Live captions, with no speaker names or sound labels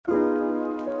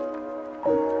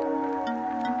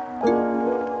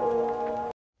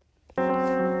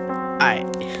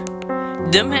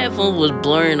Them headphones was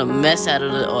blurring a mess out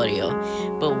of the audio.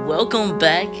 But welcome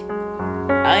back.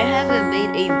 I haven't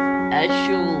made a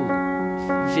actual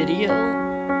video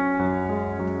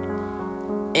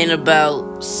in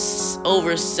about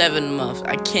over 7 months.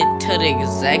 I can't tell the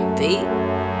exact date.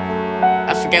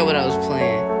 I forgot what I was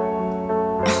playing.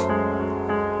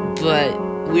 But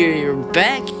we're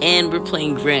back and we're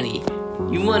playing Granny.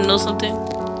 You wanna know something?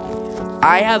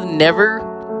 I have never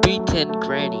beaten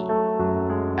Granny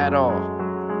at all.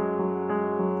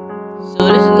 So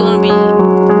this is gonna be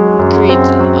crazy.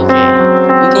 Okay,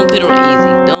 we're gonna put it on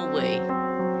easy. Don't wait.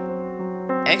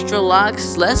 Extra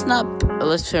locks. Let's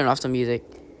turn off the music.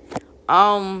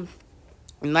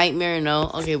 Nightmare.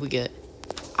 No. Okay, we good.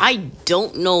 I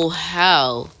don't know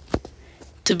how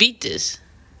to beat this.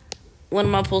 What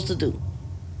am I supposed to do?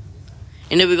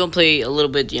 And then we're gonna play a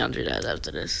little bit DeAndre that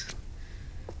after this.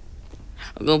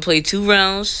 I'm gonna play 2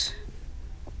 rounds.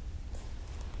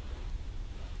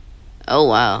 Oh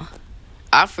wow.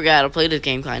 I forgot how to play this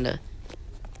game kinda.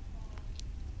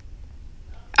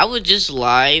 I was just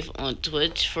live on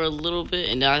Twitch for a little bit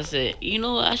and then I said, you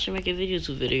know what, I should make a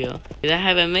YouTube video. Because I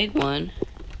haven't made one.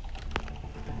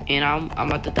 And I'm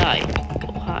about to die.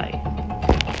 Go high.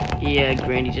 Yeah,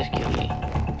 Granny just killed me.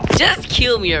 Just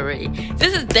kill me already.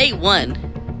 This is day 1.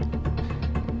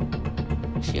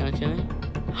 She gonna kill me?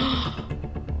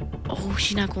 Oh,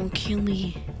 she not gonna kill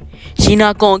me. She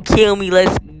not gonna kill me.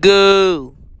 Let's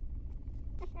go.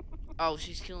 Oh,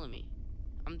 she's killing me.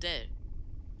 I'm dead.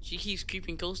 She keeps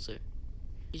creeping closer.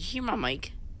 Did you hear my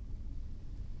mic?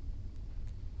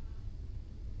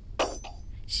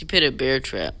 She put a bear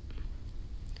trap.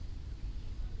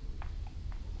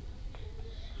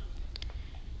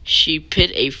 She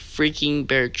put a freaking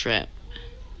bear trap.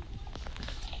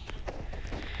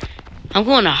 I'm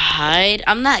going to hide.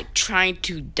 I'm not trying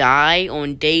to die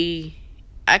on day...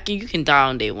 You can die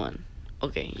on day 1.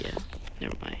 Okay, yeah.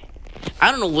 Never mind. I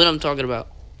don't know what I'm talking about.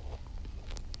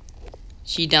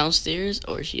 She downstairs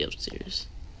or is she upstairs?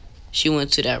 She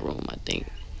went to that room, I think.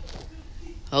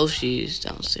 Oh, she's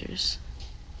downstairs.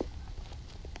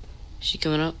 She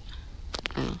coming up?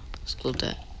 I don't know. Let's close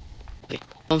that. Okay.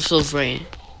 I'm so afraid.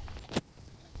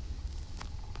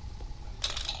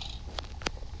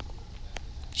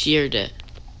 She heard that.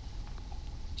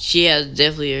 She has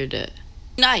definitely heard that.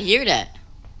 Not hear that.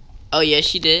 Oh yeah,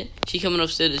 she did. She coming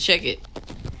upstairs to check it.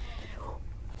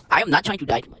 I am not trying to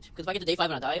die too much. Because if I get to day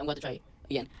 5 and I die, I'm going to try it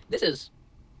again. This is...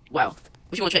 Wow.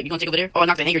 What you want to check? You going to check over there? Oh, I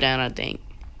knocked the hanger down, I think.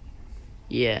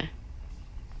 Yeah.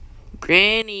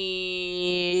 Granny.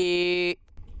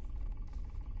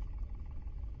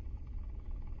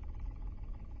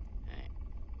 Alright.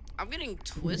 I'm getting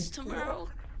twist tomorrow.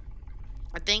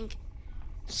 I think.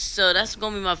 So that's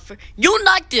going to be my first... You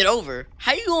knocked it over.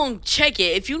 How you going to check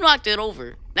it if you knocked it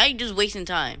over? Now you're just wasting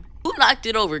time. Who knocked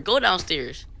it over? Go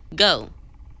downstairs. Go.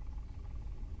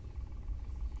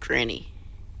 Granny.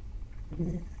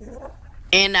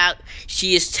 And now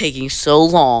she is taking so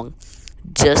long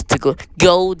just to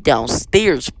go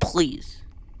downstairs, please.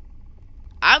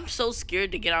 I'm so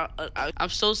scared to get out. I'm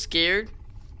so scared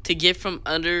to get from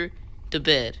under the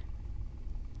bed.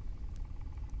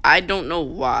 I don't know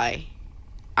why.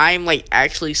 I'm like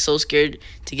actually so scared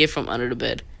to get from under the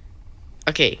bed.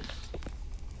 Okay.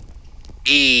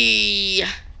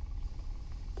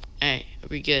 Alright, are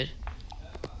we good?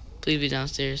 Please be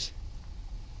downstairs.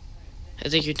 I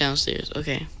think you're downstairs.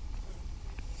 Okay.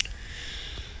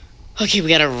 Okay, we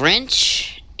got a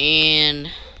wrench. And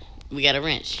we got a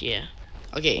wrench. Yeah.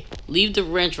 Okay. Leave the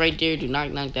wrench right there. Do not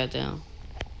knock that down.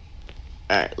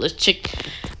 Alright, let's check.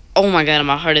 Oh my god,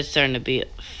 my heart is starting to beat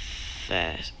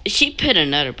fast. She put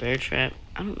another bear trap.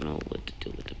 I don't know what to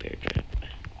do with the bear trap.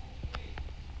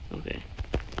 Okay.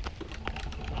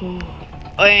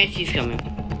 Oh, and she's coming.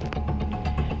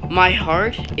 My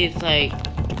heart is like...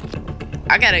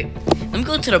 Let me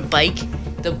go to the bike.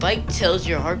 The bike tells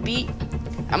your heartbeat.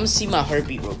 I'm gonna see my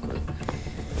heartbeat real quick.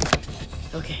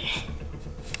 Okay.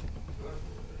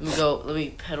 Let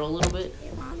me pedal a little bit.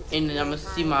 And then I'm gonna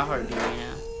see my heartbeat right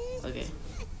now. Okay.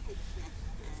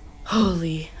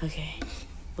 Holy. Okay.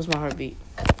 What's my heartbeat?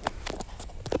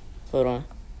 Hold on.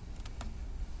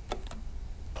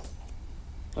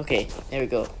 Okay, there we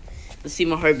go. Let's see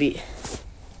my heartbeat.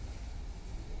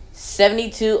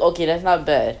 72. Okay, that's not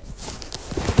bad.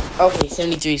 Okay,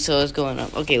 73, so it's going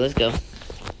up. Okay, let's go.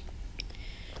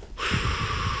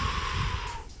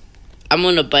 I'm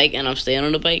on the bike and I'm staying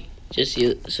on the bike just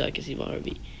so I can see my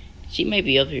heartbeat. She might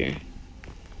be up here.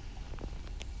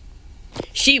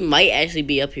 She might actually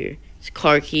be up here. It's a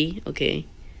car key. Okay.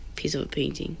 Piece of a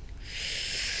painting.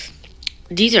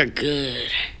 These are good.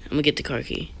 I'm gonna get the car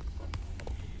key.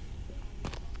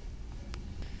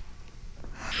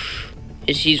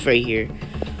 And she's right here.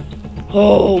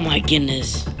 Oh my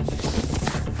goodness.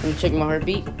 Let me check my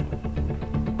heartbeat.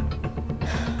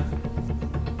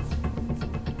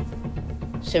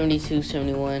 72,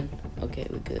 71. Okay,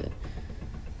 we're good.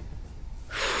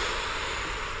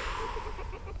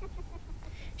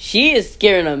 She is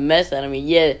scaring a mess out of me.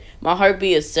 Yeah, my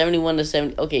heartbeat is 71 to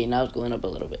 70. Okay, now it's going up a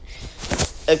little bit.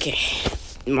 Okay.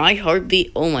 My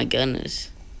heartbeat. Oh my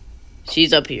goodness.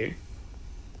 She's up here.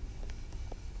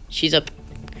 She's up.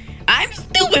 I'm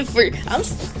stupid for. I'm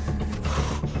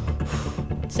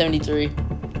 73,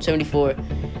 74.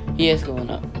 Yeah, it's going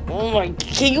up. Oh my.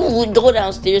 Can you go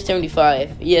downstairs?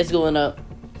 75. Yeah, it's going up.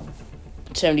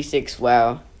 76.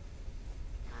 Wow.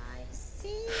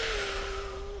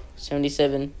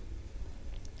 77.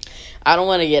 I don't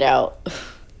want to get out.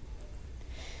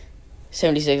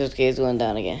 76. Okay, it's going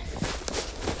down again.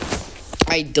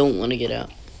 I don't want to get out.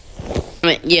 I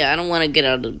mean, yeah, I don't want to get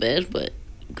out of the bed, but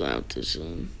I'm going out too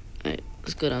soon. Alright,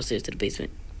 let's go downstairs to the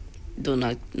basement. Don't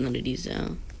knock none of these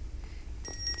down.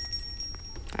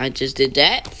 I just did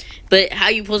that. But how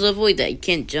you supposed to avoid that? You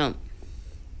can't jump.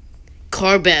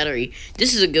 Car battery.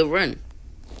 This is a good run.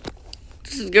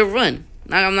 This is a good run.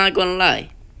 I'm not going to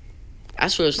lie. I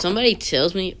swear, if somebody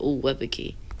tells me, oh, weapon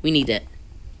key. We need that.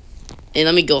 And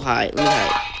let me go hide. Let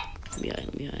me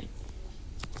hide.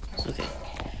 Okay.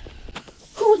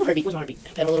 Where's my heartbeat? Where's my heartbeat?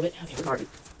 Pedal a little bit. Okay, where's my heartbeat?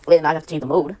 Wait, now I have to change the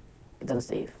mode. It doesn't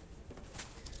save.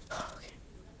 Okay.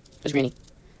 Where's Granny?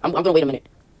 I'm gonna wait a minute.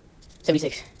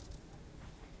 76.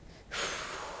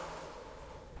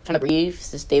 Trying to breathe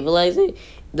to stabilize it.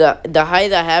 The height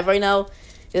that I have right now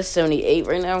is 78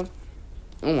 right now.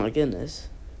 Oh my goodness.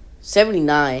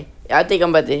 79. I think I'm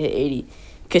about to hit 80.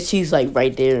 Cause she's like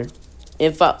right there.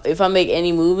 If I make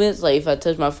any movements, like if I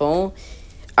touch my phone,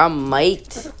 I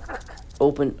might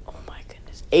open. Oh my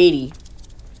goodness, 80,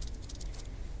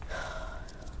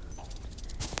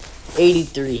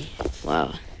 83.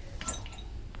 Wow.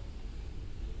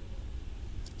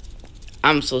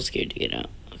 I'm so scared to get out.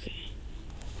 Okay.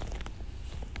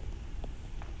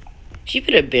 She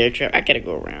put a bear trap. I gotta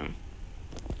go around.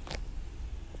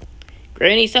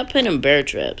 Granny, stop putting bear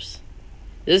traps.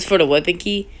 This is for the weapon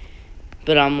key,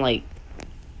 but I'm like,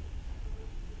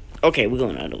 okay, we're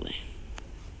going out of the way.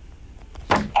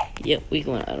 Yep, we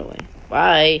going out of the way.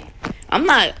 Bye. I'm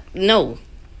not, no.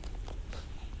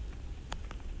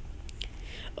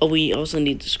 Oh, we also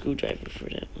need the screwdriver for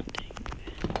that one thing.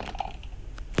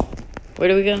 Where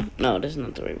do we go? No, that's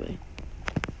not the right way.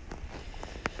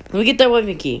 Let me get that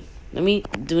weapon key.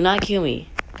 Do not kill me.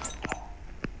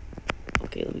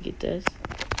 Okay, let me get this.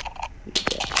 Let me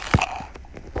get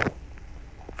that.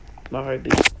 My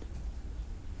heartbeat.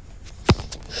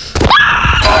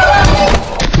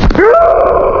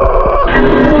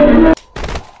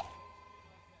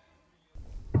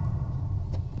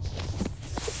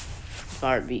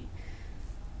 Heartbeat.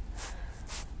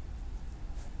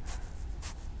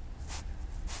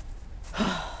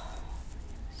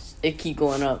 It keep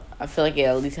going up. I feel like it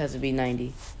at least has to be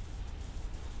 90.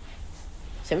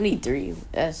 73.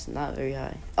 That's not very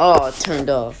high. Oh, it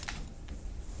turned off.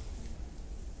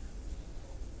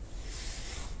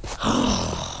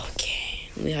 Okay.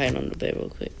 Let me hide on the bed real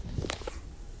quick.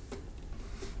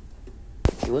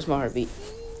 Okay, what's my heartbeat?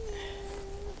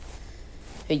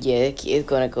 Yeah, it's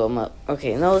gonna go up.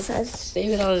 Okay, no, let's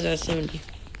save it all at 70.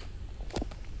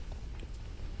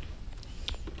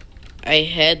 I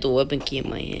had the weapon key in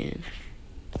my hand.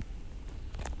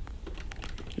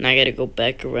 Now I gotta go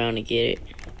back around and get it.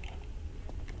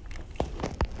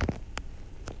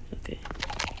 Okay.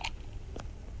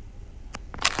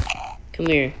 Come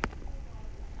here.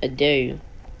 I dare you.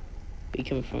 Where you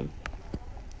coming from?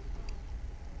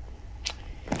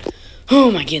 Oh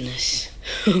my goodness.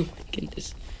 Oh my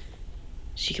goodness.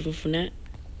 She coming from that?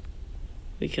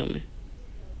 Where you coming?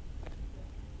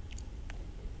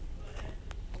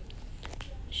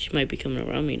 She might be coming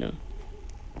around me now.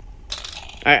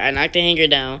 Alright, I knocked the hanger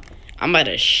down. I'm about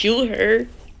to shoot her.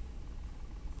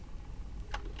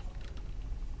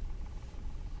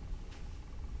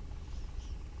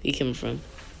 Where you coming from?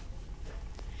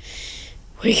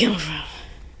 Where you coming from?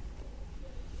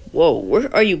 Whoa,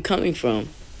 where are you coming from?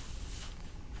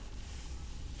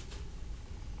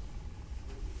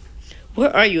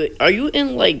 Where are you? Are you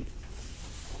in like...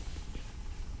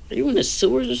 Are you in the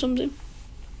sewers or something?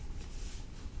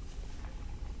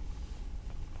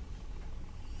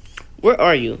 Where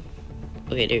are you?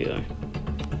 Okay, there you are.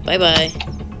 Bye-bye.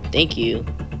 Thank you.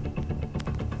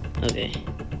 Okay.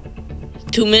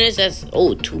 2 minutes, that's...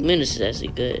 Oh, 2 minutes is actually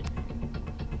good.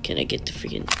 Can I get the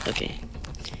freaking... Okay.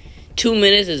 2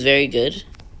 minutes is very good.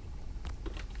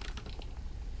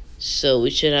 So we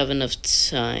should have enough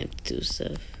time to do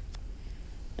stuff.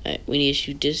 Alright, we need to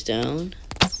shoot this down.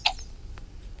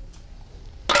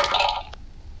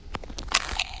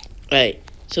 Alright,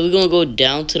 so we're gonna go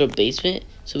down to the basement.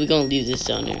 So we're gonna leave this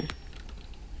down there.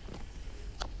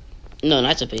 No,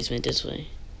 not the basement, this way.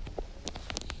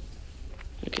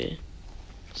 Okay.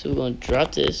 So we're gonna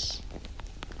drop this.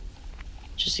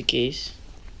 Just in case.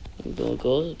 We're gonna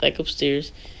go back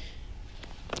upstairs.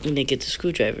 And then get the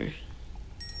screwdriver.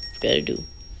 Gotta do.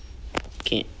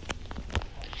 Can't.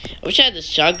 I wish I had the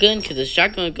shotgun, because the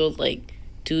shotgun goes like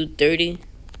 230.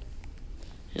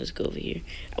 Let's go over here.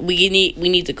 We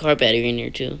need the car battery in here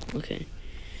too. Okay.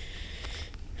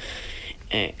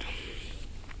 Alright.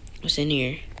 What's in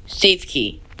here? Safe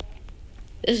key.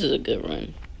 This is a good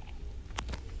run.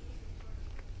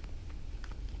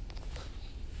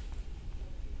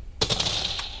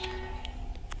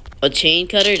 A chain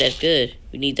cutter? That's good.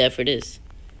 We need that for this.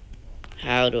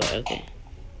 How do I? Okay.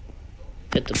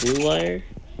 Cut the blue wire.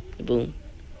 Boom.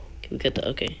 Can we cut the?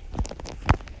 Okay.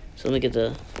 So let me get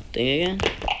the thing again.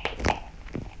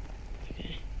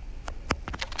 Okay.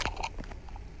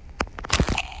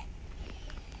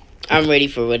 I'm ready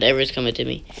for whatever's coming to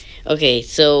me. Okay,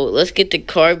 so let's get the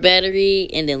car battery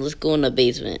and then let's go in the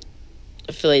basement.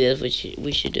 I feel like that's what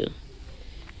we should do.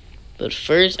 But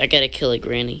first, I gotta kill a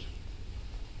granny.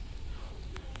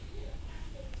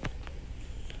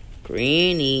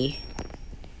 Granny.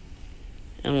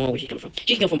 I don't know where she's coming from.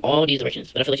 She can come from all these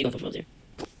directions, but I feel like she's gonna come from up there.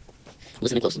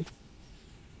 Listen closely.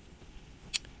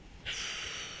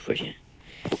 Where's she at?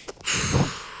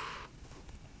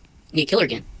 Need to kill her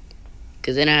again.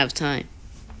 Because then I have time.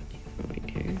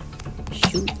 Right there.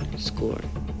 Shoot. Score.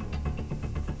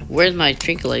 Where's my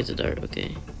tranquilizer dart?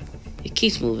 Okay. It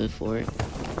keeps moving for it.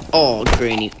 Oh,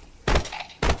 Granny.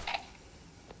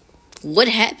 What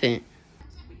happened?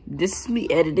 This is me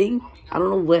editing. I don't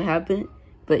know what happened,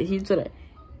 but here's what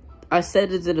I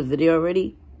said this in a video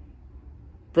already.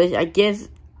 But I guess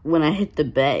when I hit the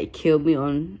bat, it killed me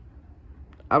on.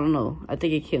 I don't know. I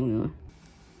think it killed me on.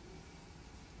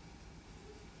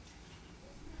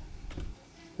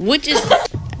 What is? I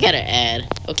gotta add.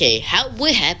 Okay,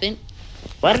 what happened?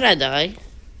 Why did I die?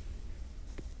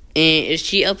 And is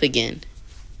she up again?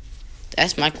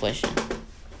 That's my question.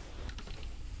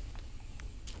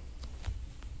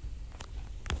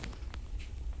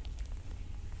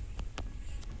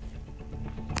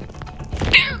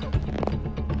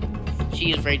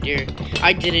 She is right there.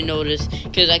 I didn't notice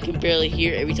because I can barely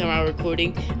hear every time I'm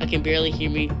recording. I can barely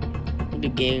hear me in the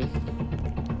game.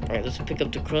 All right, let's pick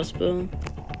up the crossbow.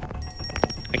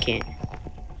 I can't.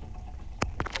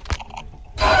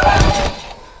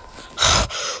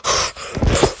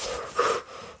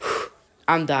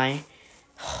 I'm dying.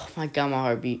 Oh my god, my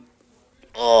heartbeat.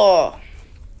 Oh,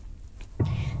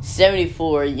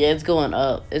 74. Yeah, it's going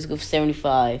up. Let's go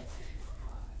 75.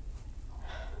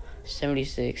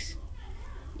 76.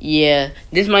 Yeah,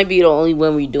 this might be the only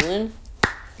one we're doing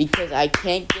because I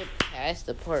can't get past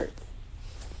the part.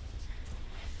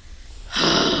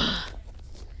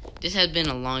 This has been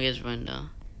the longest run though.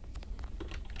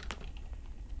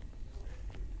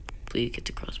 Please get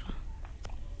the crossbow.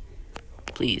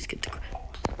 Please get the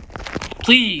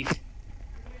Please.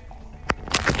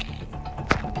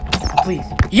 Please.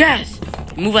 Yes!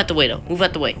 Move out the way though. Move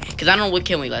out the way. Because I don't know what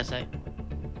killed me last night.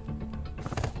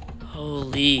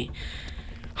 Holy.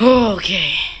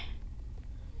 Okay.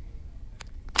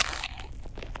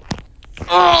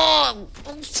 Oh,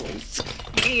 I'm so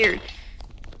scared.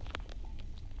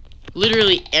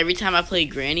 Literally every time I play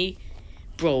Granny,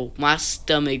 bro, my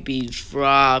stomach be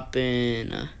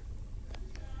dropping.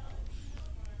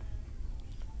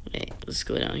 Okay, let's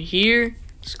go down here.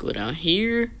 Let's go down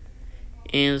here.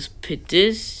 And let's put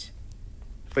this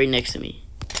right next to me.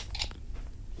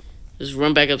 Just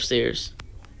run back upstairs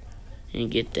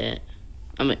and get that.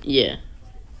 Yeah.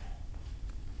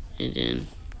 And then,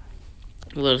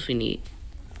 what else we need?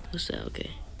 What's that?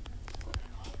 Okay.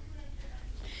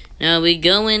 Now we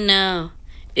going now.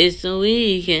 It's the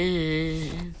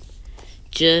weekend.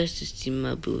 Just to see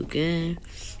my boo again.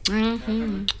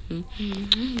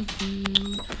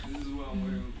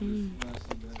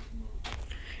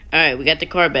 Alright, we got the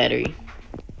car battery.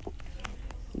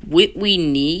 What we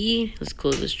need... Let's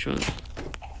close this trunk.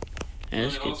 Alright,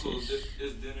 let's get this.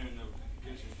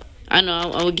 I know,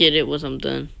 I will get it once I'm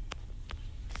done.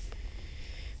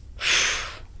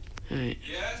 Alright.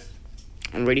 Yes?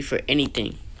 I'm ready for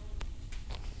anything.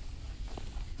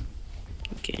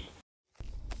 Okay.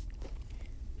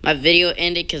 My video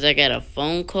ended because I got a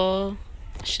phone call.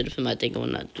 I should have put my thing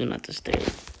on do not disturb.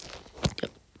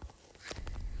 Yep.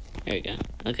 There we go.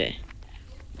 Okay.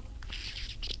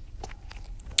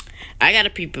 I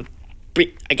gotta be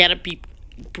I gotta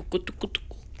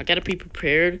be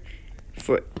prepared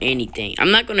for anything.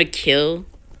 I'm not gonna kill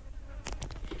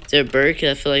the bird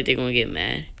because I feel like they're gonna get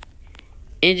mad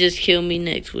and just kill me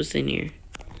next. What's in here?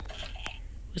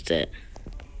 What's that?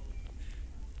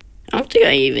 I don't think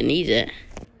I even need that.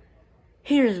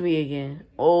 Here's me again.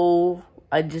 Oh,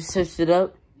 I just searched it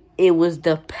up. It was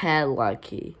the padlock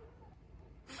key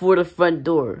for the front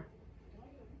door.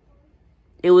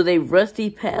 It was a rusty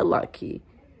padlock key.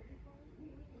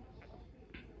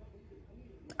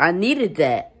 I needed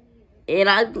that. And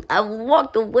I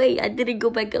walked away. I didn't go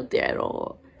back up there at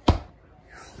all.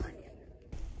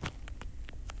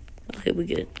 Okay, we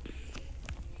good.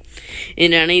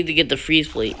 And I need to get the freeze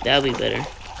plate. That'll be better.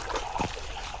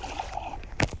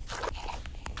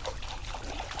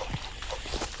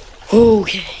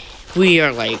 Okay. We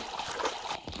are like...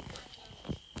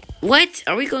 What?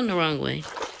 Are we going the wrong way?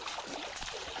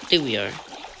 I think we are.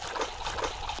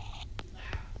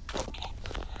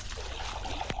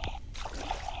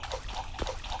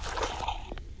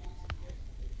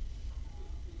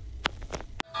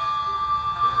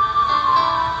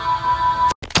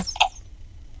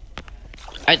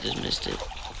 I just missed it.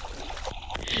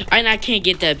 And I can't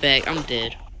get that back. I'm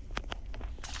dead.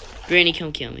 Granny,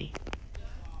 come kill me.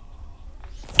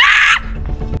 Ah!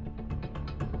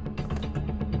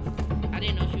 I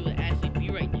didn't know she would actually be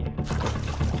right there.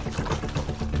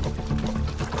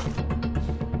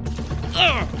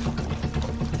 Ugh!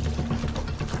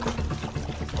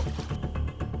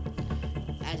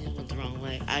 I just went the wrong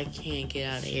way. I can't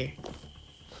get out of here.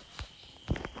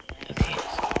 Okay.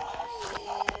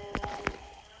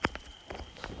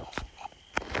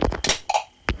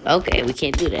 Okay, we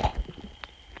can't do that.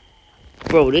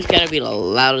 Bro, this gotta be the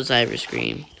loudest I ever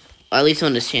screamed. Or at least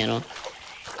on this channel.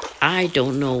 I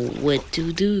don't know what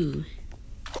to do.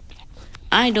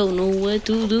 I don't know what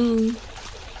to do.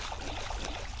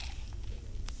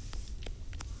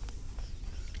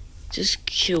 Just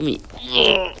kill me.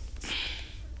 Ugh.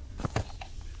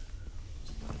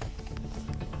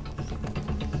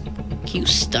 Can you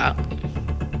stop?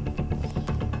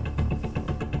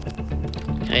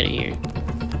 Hide in here.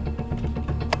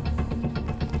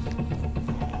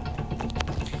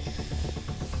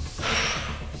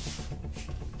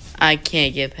 I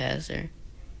can't get past her.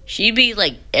 She be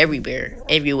like everywhere.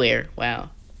 Wow.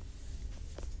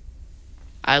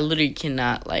 I literally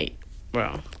cannot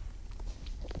bro.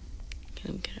 Get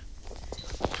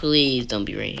up. Please don't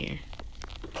be right here.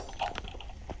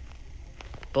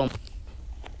 Boom.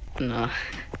 No.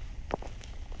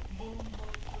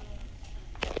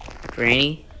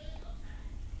 Granny,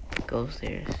 go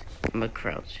upstairs. I'm gonna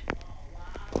crouch.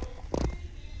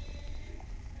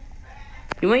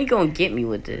 You ain't gonna get me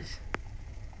with this.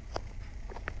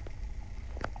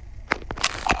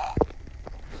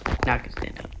 Not gonna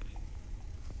stand up.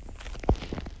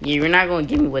 Yeah, you're not gonna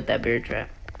get me with that bear trap.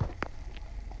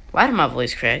 Why did my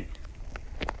voice crack?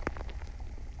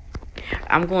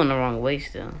 I'm going the wrong way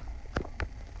still.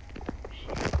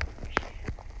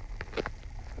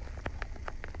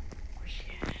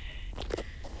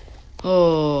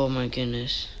 Oh my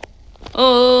goodness.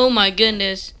 Oh my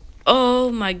goodness.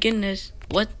 Oh my goodness.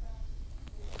 What?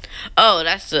 Oh,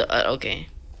 that's the... okay.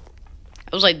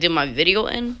 I was like, did my video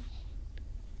end?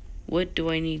 What do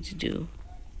I need to do?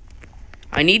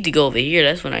 I need to go over here.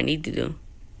 That's what I need to do.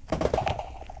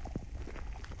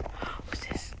 What's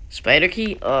this? Spider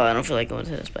key? Oh, I don't feel like going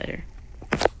to the spider.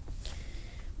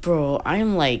 Bro,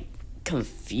 I'm like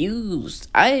confused.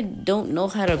 I don't know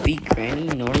how to beat Granny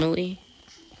normally.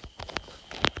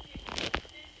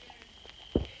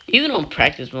 Even on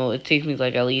practice mode, it takes me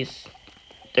like at least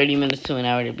 30 minutes to an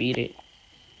hour to beat it.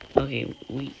 Okay,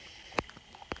 we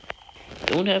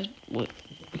don't have... what?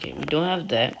 Okay, we don't have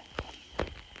that.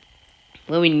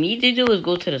 What we need to do is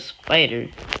go to the spider.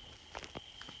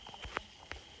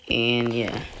 And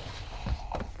yeah.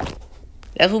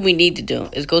 That's what we need to do,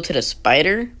 is go to the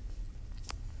spider.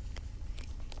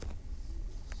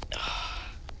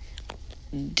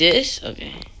 This?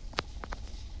 Okay.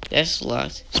 That's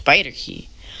locked. Spider key.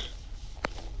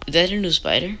 Is that a new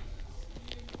spider?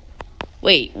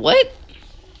 Wait, what?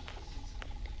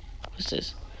 What's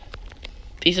this?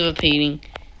 Piece of a painting.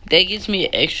 That gives me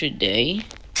an extra day.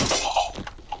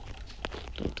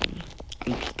 Don't tell me.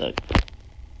 I'm stuck.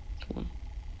 Come on.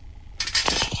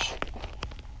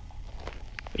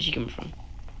 Where's she coming from?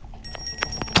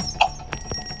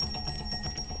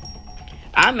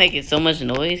 I'm making so much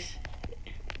noise.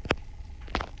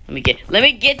 Let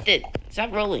me get this.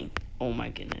 Stop rolling. Oh my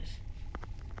goodness.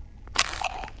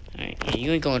 Alright, yeah,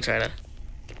 you ain't gonna try to.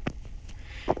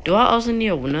 Do I also need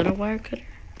another wire cutter?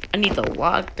 I need the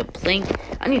lock, the plank.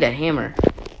 I need a hammer.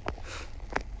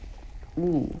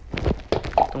 Ooh.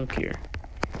 Don't care.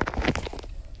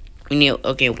 We need,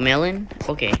 okay, melon.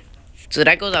 Okay. So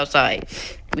that goes outside.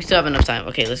 We still have enough time.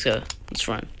 Okay, let's go. Let's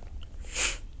run.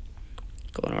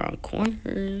 Going around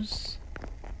corners.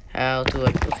 How do I,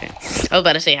 okay. I was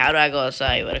about to say, how do I go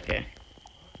outside, but okay.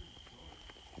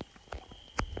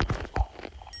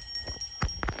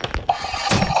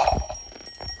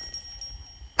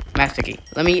 Master key.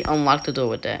 Let me unlock the door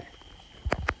with that.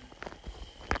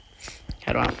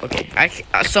 How do I, okay.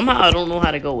 Somehow I don't know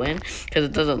how to go in, because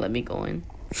it doesn't let me go in.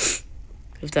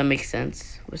 If that makes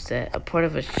sense. What's that? A part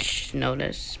of a no,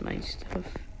 that's my stuff.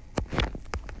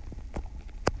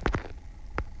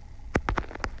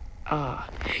 Ah.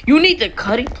 You need the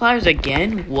cutting pliers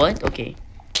again? What? Okay.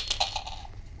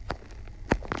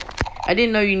 I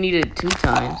didn't know you needed it 2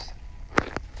 times.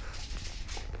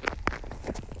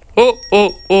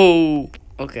 Oh.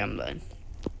 Okay, I'm done.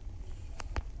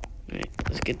 Alright,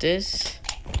 let's get this.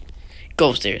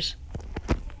 Go upstairs.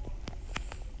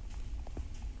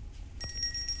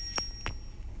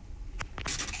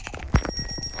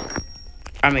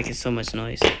 I'm making so much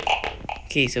noise.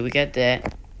 Okay, so we got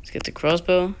that. Let's get the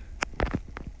crossbow.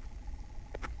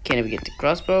 Can we get the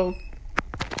crossbow?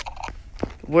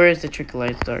 Where is the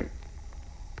tranquilizer dart?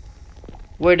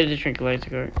 Where did the tranquilizer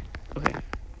dart? Okay.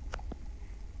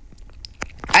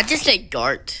 I just said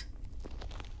dart.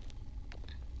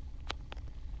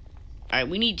 Alright,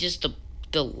 we need just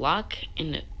the lock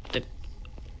and the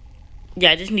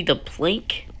yeah, I just need the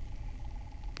plank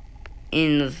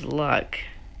in this lock.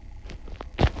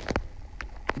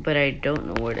 But I don't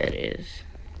know where that is.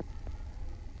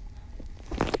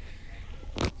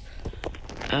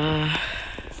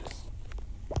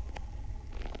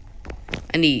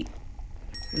 I need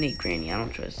Granny. I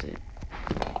don't trust it.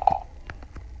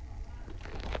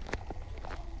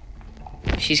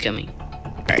 She's coming.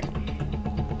 Alright.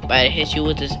 About to hit you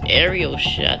with this aerial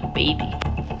shot, baby.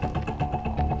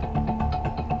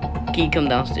 Can you come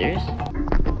downstairs?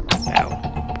 Ow.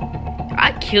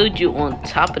 I killed you on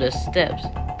top of the steps.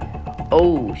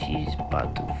 Oh, she's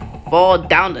about to fall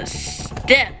down the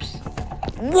steps.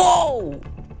 Whoa!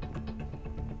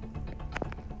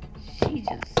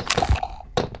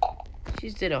 She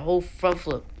just did a whole front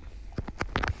flip.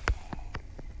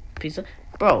 Pizza?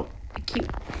 Bro, keep...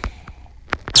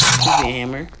 Give me a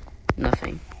hammer.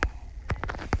 Nothing.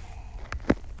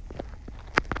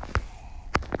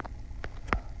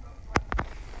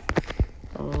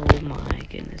 Oh my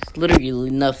goodness.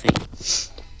 Literally nothing.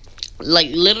 Like,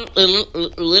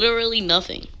 literally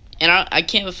nothing. And I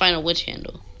can't even find a witch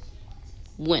handle.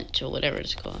 Winch, or whatever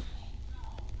it's called.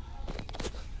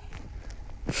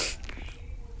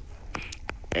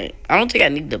 I don't think I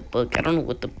need the book. I don't know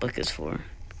what the book is for.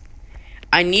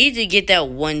 I need to get that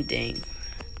one thing.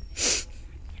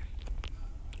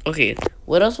 Okay,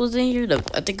 what else was in here?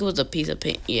 I think it was a piece of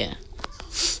paint. Yeah.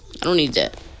 I don't need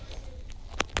that.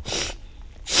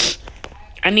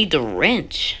 I need the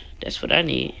wrench. That's what I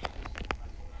need.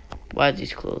 Why are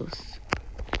these closed?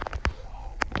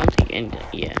 I don't think any.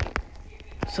 Yeah.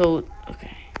 So,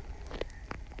 okay.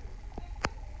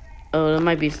 Oh, there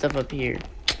might be stuff up here.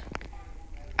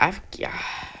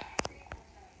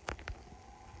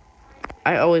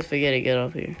 I always forget to get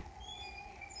up here.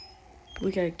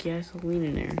 We got gasoline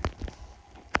in there.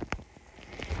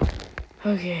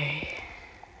 Okay.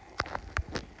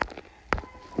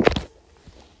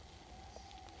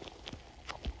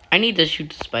 I need to shoot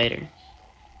the spider.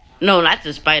 No, not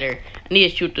the spider. I need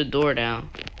to shoot the door down.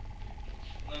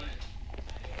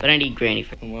 But I need Granny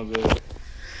for my bed.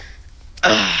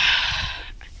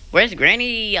 Where's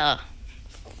Granny?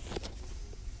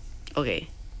 Okay.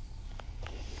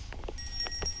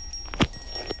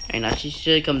 Alright, now she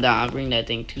should come down. I'll bring that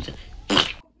thing 2 times.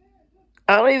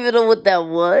 I don't even know what that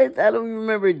was. I don't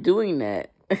remember doing that.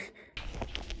 So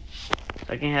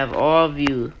I can have all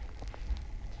view.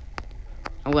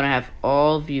 I'm gonna have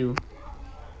all view.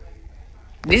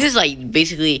 This is like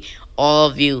basically all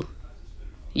view.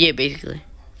 Yeah, basically.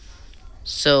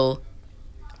 So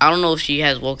I don't know if she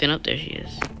has woken up. There she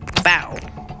is. Bow.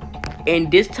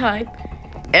 And this time,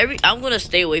 I'm gonna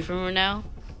stay away from her now.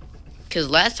 Cause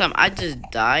last time I just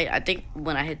died. I think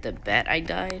when I hit the bat, I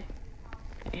died.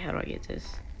 Hey, how do I get this?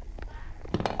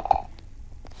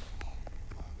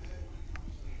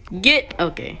 Get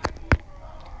okay.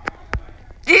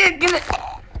 Yeah, get it.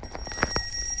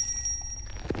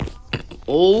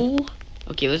 Oh,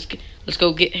 okay. Let's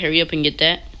go get. Hurry up and get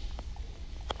that.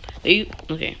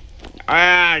 Okay.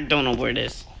 I don't know where it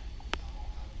is.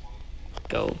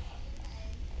 Go.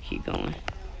 Keep going.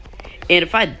 And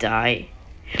if I die,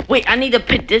 wait, I need to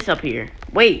put this up here.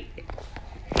 Wait.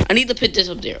 I need to put this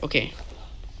up there. Okay.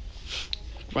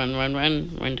 Run, run,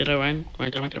 run. Run to the run.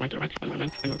 Run to the run to the run to the run. Run, run,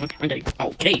 run, run, run, run,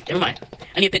 run. Okay, never mind.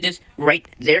 I need to put this right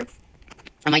there.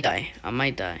 I might die. I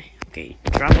might die. Okay,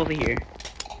 drop over here.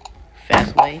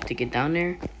 Fast way to get down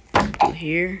there. Go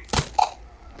here.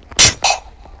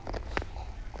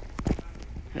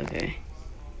 Okay.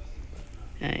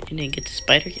 Alright, and then get the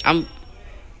spider. I'm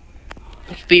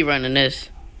speed running this.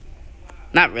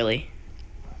 Not really.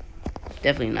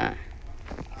 Definitely not.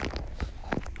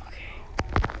 Okay.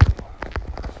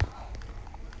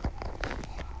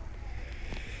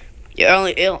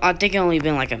 Yeah, I think it only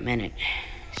been like a minute,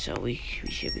 so we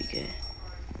should be good.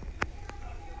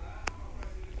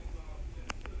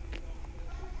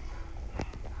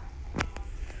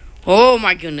 Oh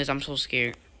my goodness, I'm so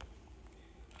scared.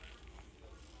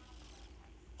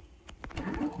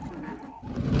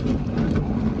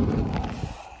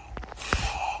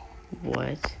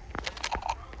 What?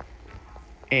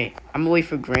 Hey, I'm gonna wait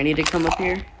for Granny to come up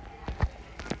here.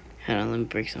 Hold on, let me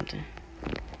break something.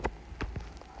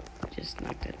 Just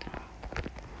knock that down.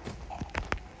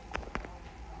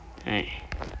 Alright.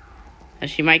 Now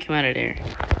she might come out of there.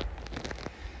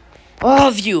 All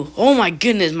of you! Oh my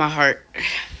goodness, my heart.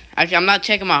 Actually, I'm not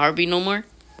checking my heartbeat no more.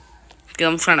 Because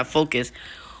I'm trying to focus.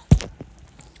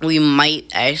 I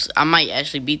might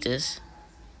actually beat this.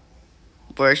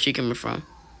 Where is she coming from?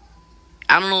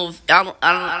 I don't know if,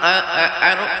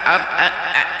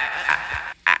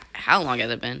 how long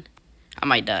has it been? I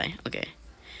might die. Okay.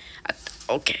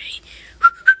 Okay.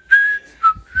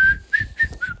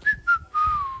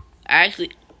 I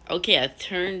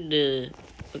turned the,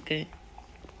 okay.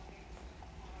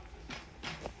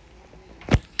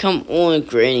 Come on,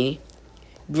 Granny.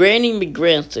 Granny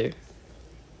McGrancer.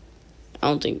 I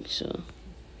don't think so.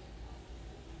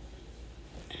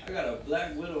 I got a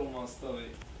black widow on my stomach.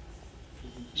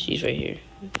 She's right here.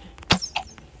 Okay.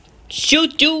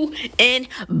 Shoot you and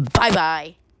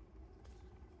bye-bye.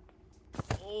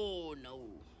 Oh, no.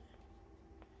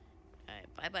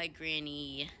 Alright, bye-bye,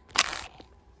 Granny. Alright,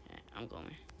 I'm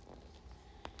going.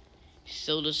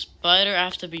 So the spider, I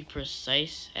have to be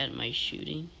precise at my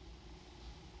shooting.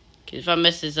 Because if I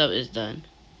mess this up, it's done.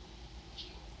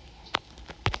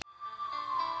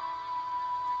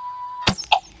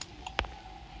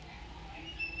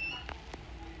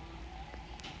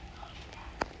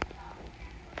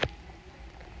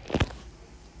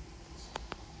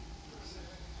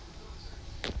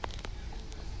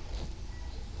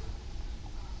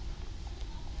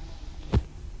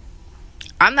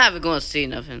 I'm not even going to say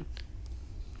nothing.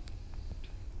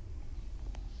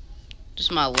 This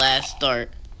is my last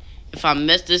start. If I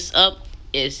mess this up,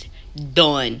 it's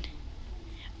done.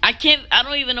 I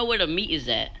don't even know where the meat is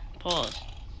at. Pause.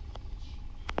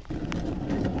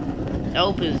 How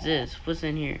opens this? What's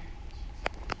in here?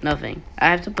 Nothing. I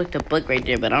have to put the book right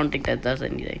there, but I don't think that does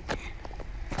anything.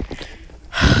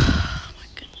 Oh my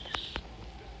goodness.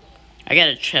 I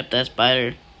gotta trap that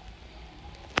spider.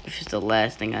 If it's the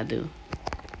last thing I do.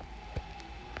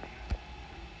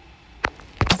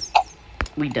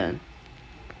 We done.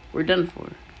 We're done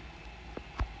for.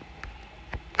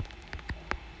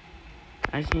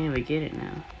 I can't even get it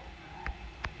now.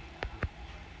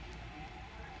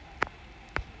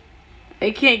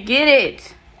 I can't get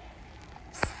it!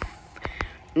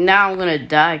 Now I'm gonna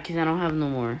die because I don't have no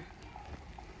more.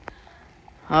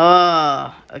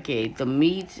 Oh, okay. The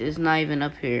meat is not even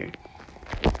up here.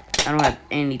 I don't have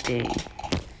anything.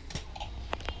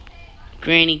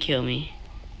 Granny, kill me.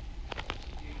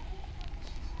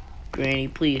 Granny,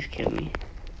 please kill me.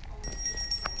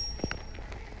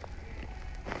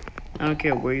 I don't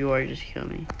care where you are, just kill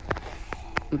me.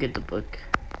 I'll get the book.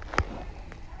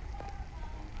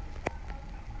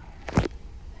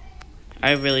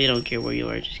 I really don't care where you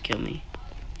are, just kill me.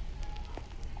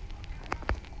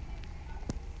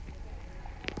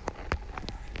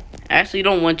 I actually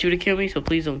don't want you to kill me, so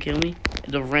please don't kill me.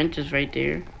 The wrench is right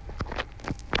there.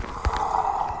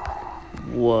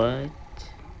 What?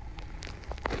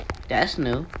 That's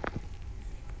new.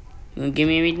 You gonna give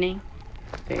me everything?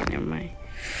 Okay, never mind.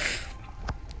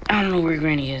 I don't know where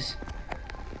Granny is.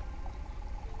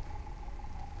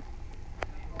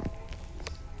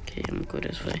 Okay, I'm gonna go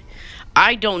this way.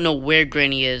 I don't know where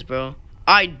Granny is, bro.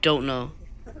 I don't know.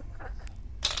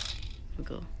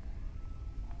 Go.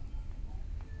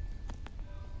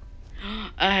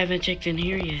 I haven't checked in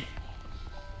here yet.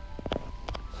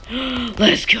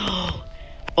 Let's go.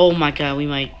 Oh my god, we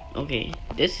might. Okay,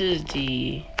 this is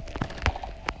the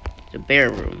bear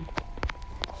room.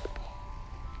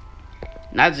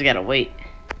 Now I just gotta wait.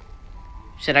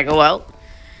 Should I go out?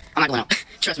 I'm not going out.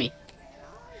 Trust me.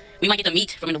 We might get the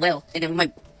meat from the well, and then we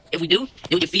might If we do,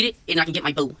 then we can feed it, and I can get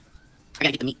my bow. I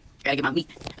gotta get the meat. I gotta get my meat.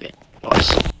 Okay. Oh,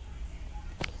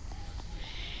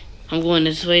 I'm going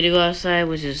this way to go outside,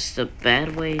 which is the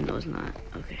bad way. No, it's not.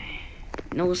 Okay.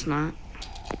 No, it's not.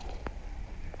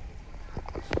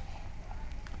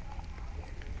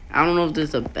 I don't know if this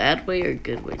is a bad way or a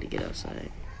good way to get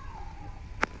outside.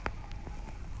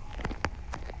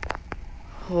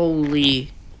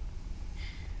 Holy.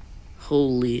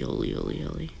 Holy, holy, holy,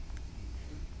 holy.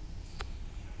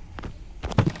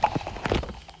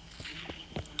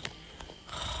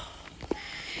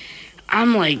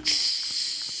 I'm like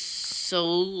so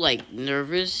like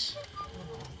nervous.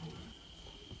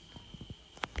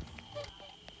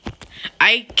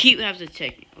 I keep having to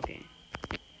check. Okay.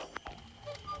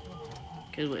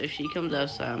 Because if she comes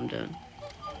outside, I'm done.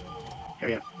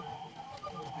 Hurry up.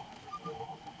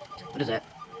 What is that?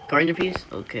 Gardener piece?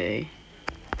 Okay.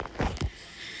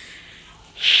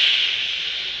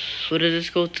 What did this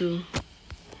go to?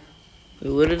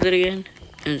 Wait, what is it again?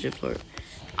 Engine part.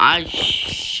 I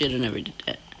should have never did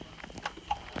that.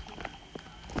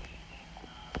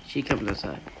 She comes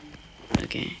outside.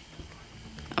 Okay.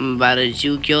 I'm about to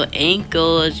juke your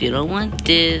ankles. You don't want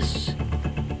this.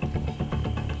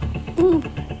 Ooh.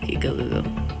 Okay, go, go, go.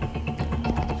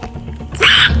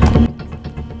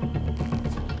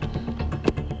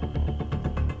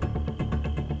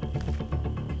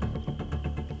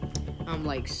 I'm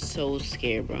like so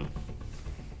scared, bro.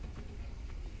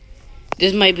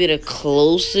 This might be the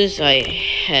closest I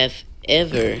have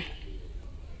ever.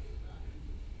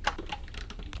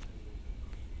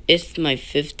 It's my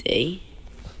 5th day.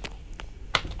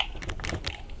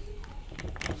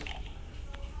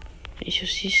 And so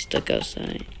she's stuck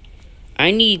outside. I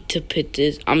need to put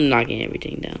this. I'm knocking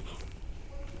everything down.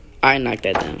 I knocked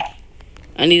that down.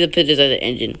 I need to put this at the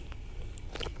engine.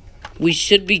 We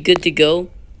should be good to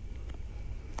go.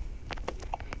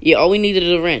 Yeah, all we need is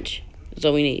a wrench. That's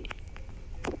all we need.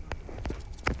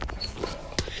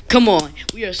 Come on.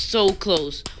 We are so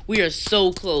close. We are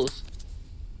so close.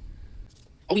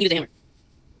 All we need is a hammer.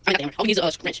 I got the hammer. All we need is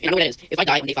a wrench. And I know what that is. If I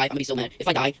die on day 5, I'm going to be so mad. If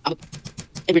I die, and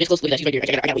we're this close. Look at that. She's right here.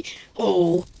 I gotta wait.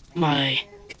 Oh, my.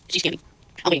 She's scared me.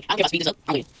 I'm waiting. I don't care if I speed this up.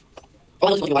 I'm waiting. Oh, I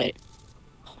know this is going to be wide.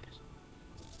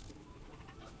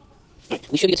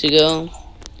 Alright, we should get to go.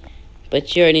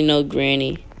 But you already know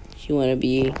Granny. She want to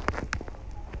be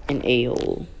an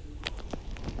a-hole.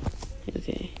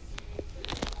 Okay.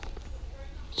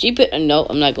 She put... No,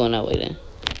 I'm not going that way then.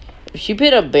 If she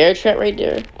put a bear trap right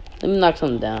there, let me knock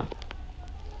something down.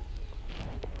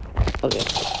 Okay.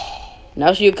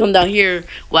 Now she'll come down here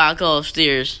while I go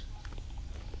upstairs.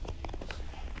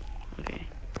 Okay.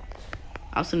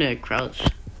 I also need to crouch.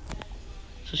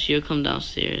 So she'll come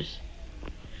downstairs.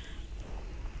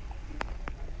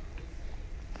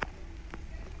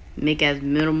 Make as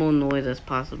minimal noise as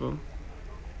possible.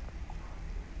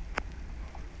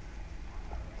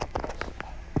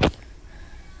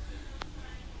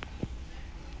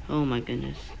 Oh my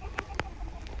goodness.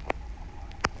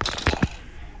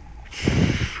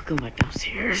 Go back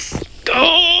downstairs.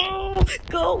 Go!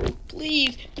 Go!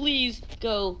 Please, please,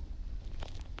 go.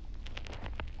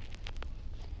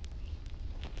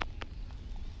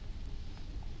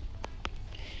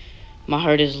 My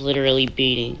heart is literally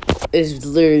beating. It's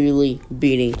literally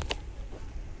beating.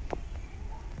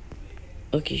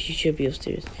 Okay, she should be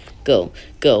upstairs. Go,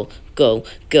 go, go,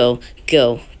 go,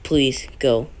 go. Please,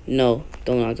 go. No,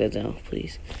 don't knock that down,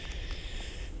 please.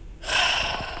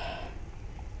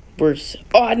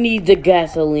 Oh, I need the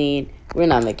gasoline. We're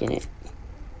not making it.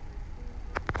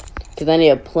 Because I need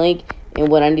a plank, and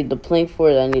what I need the plank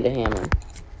for is I need a hammer.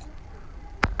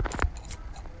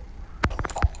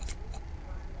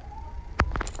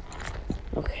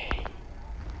 Okay.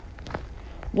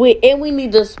 Wait, and we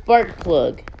need the spark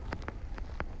plug.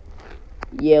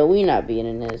 Yeah, we not being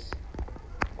in this.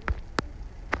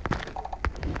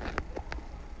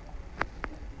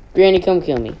 Granny, come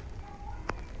kill me.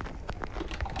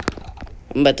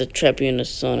 I'm about to trap you in the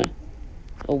sauna.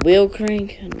 A wheel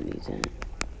crank? I don't need that.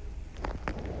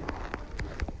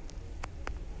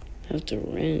 Have to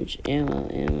wrench.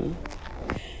 Ammo.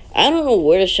 I don't know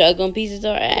where the shotgun pieces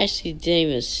are. I actually didn't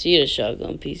even see the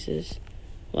shotgun pieces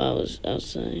while I was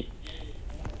outside.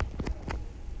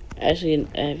 Actually,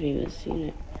 I haven't even seen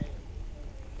it.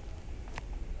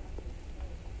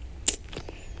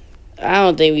 I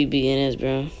don't think we'd be in this,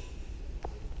 bro.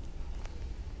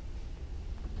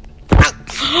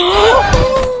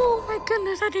 Oh my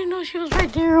goodness, I didn't know she was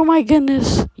right there. Oh my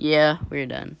goodness. Yeah, we're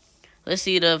done. Let's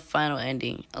see the final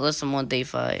ending. Unless I'm on day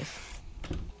 5.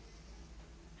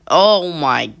 Oh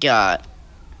my god.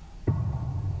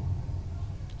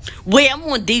 Wait, I'm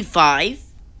on day 5?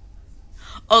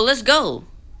 Oh, let's go.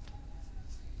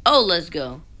 Oh, let's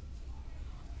go.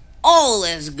 Oh,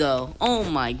 let's go. Oh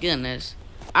my goodness.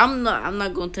 I'm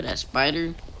not going to that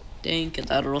spider thing because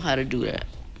I don't know how to do that.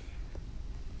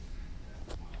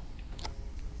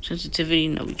 Sensitivity,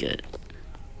 no, we good.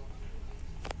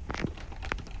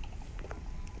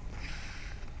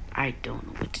 I don't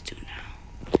know what to do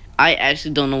now. I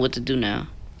actually don't know what to do now.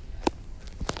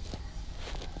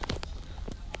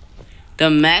 The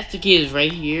master key is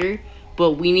right here,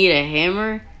 but we need a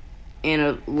hammer and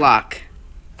a lock.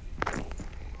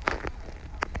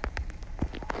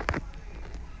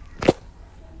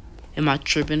 Am I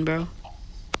tripping, bro?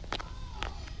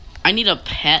 I need a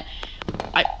pet.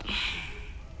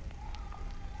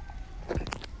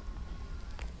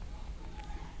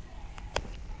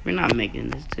 We're not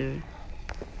making this, dude.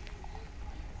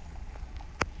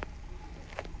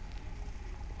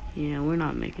 Yeah, we're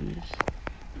not making this.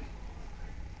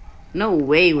 No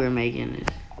way we're making this.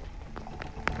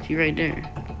 See right there.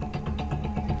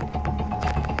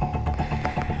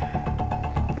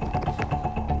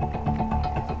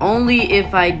 Only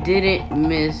if I didn't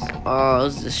miss all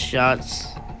the shots.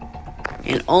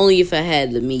 And only if I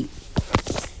had the meat.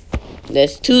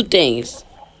 That's two things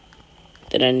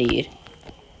that I need.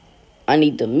 I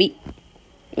need the meat.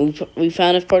 And we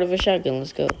found this part of a shotgun.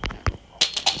 Let's go.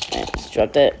 Right, let's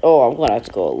drop that. Oh, I'm going to have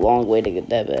to go a long way to get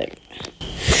that back.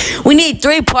 We need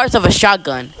 3 parts of a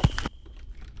shotgun.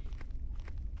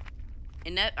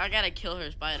 And that I gotta kill her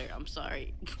spider. I'm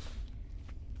sorry.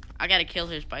 I gotta kill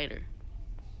her spider.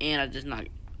 And I just knocked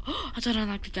it. I thought I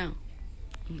knocked it down.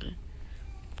 Okay.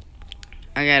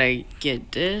 I gotta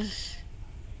get this.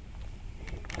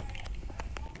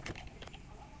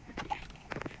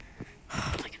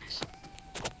 Oh my goodness.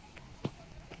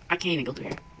 I can't even go through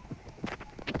here.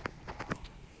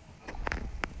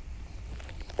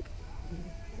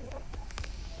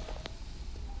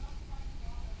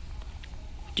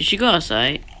 Did she go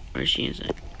outside? Or is she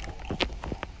inside?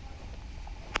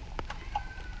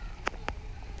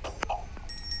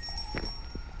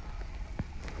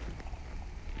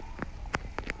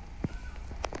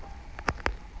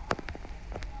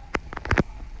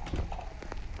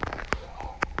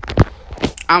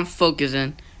 I'm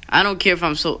focusing. I don't care if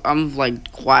I'm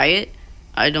like quiet.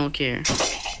 I don't care.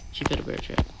 She put a bear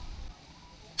trap.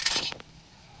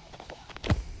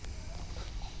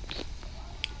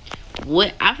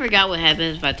 What? I forgot what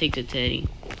happens if I take the Teddy.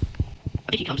 I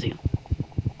think he comes to you.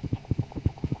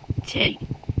 Teddy.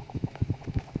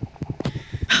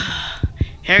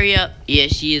 Hurry up. Yeah,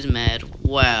 she is mad.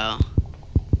 Wow.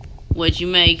 What, you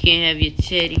mad you can't have your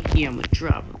Teddy? Here, I'm gonna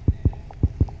drop him.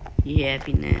 You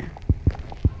happy now?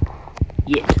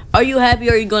 Yeah. Are you happy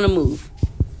or are you gonna move?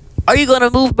 Are you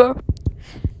gonna move, bro?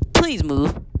 Please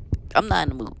move. I'm not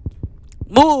in the mood.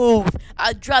 Move!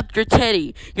 I dropped your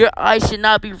Teddy. Your eyes should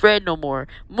not be red no more.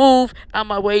 Move out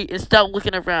my way and stop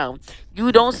looking around.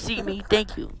 You don't see me.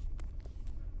 Thank you.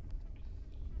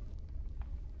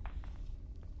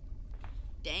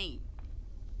 Dang.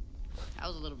 That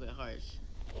was a little bit harsh.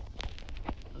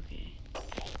 Okay.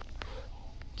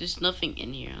 There's nothing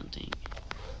in here, I don't think.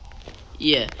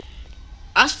 Yeah.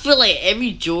 I feel like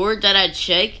every drawer that I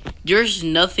check, there's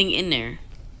nothing in there.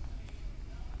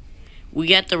 We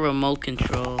got the remote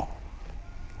control.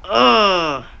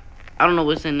 Ugh. I don't know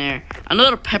what's in there. I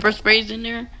know the pepper spray's in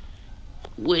there.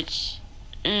 Which,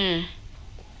 it's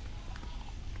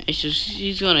just,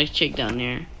 she's gonna check down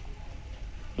there.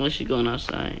 Unless she's going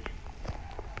outside.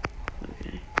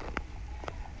 Okay.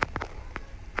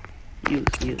 You.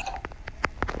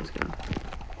 Let's go.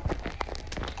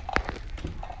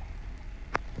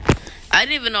 I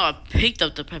didn't even know I picked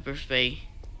up the pepper spray.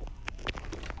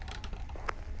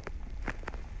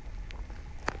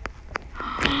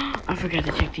 I forgot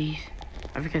to check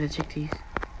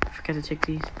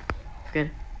these.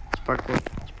 Spark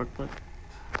plug.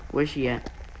 Where's she at?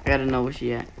 I gotta know where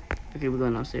she at. Okay, we're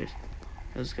going downstairs.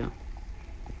 Let's go.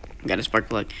 Got a spark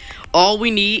plug. All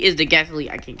we need is the gasoline.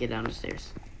 I can't get down the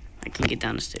stairs.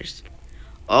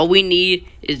 All we need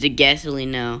is the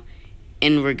gasoline now.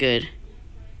 And we're good.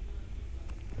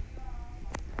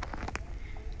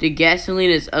 The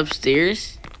gasoline is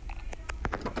upstairs.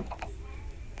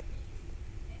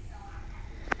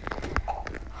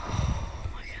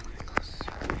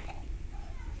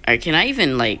 Alright, can I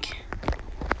even, like...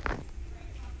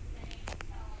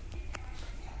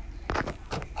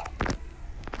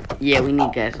 Yeah, we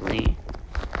need gasoline.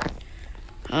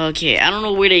 Okay, I don't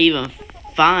know where to even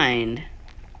find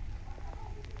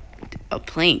a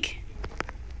plank.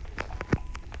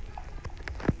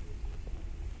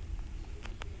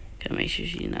 Gotta make sure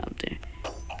she's not up there.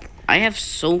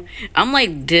 I'm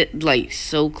like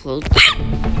so close.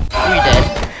 We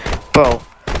dead. Bro.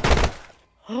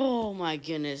 Oh my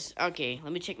goodness. Okay,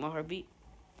 let me check my heartbeat.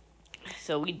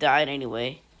 So we died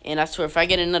anyway. And I swear, if I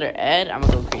get another ad, I'm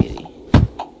gonna go crazy.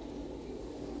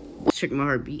 Let's check my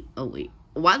heartbeat. Oh, wait.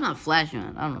 Why is my flash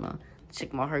on? I don't know.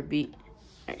 Check my heartbeat.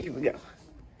 Alright, here we go.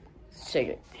 Let's check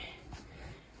it.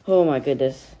 Oh my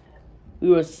goodness. We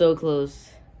were so close.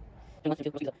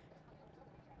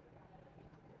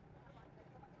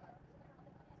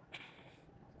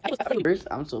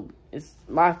 It's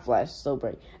my flash is so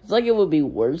bright. It's like it would be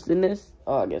worse than this.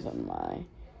 Oh, I guess I'm lying.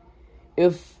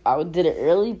 If I did it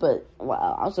early, but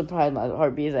wow, I'm surprised my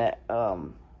heartbeat is at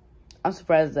I'm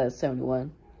surprised it's at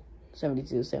 71,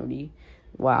 72, 70.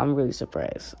 Wow, I'm really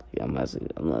surprised. Yeah, I'm not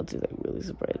like really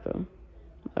surprised, bro. I'm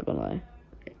not gonna lie.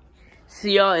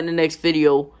 See y'all in the next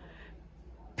video.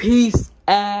 Peace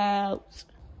out.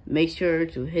 Make sure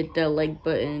to hit that like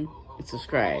button and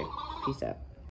subscribe. Peace out.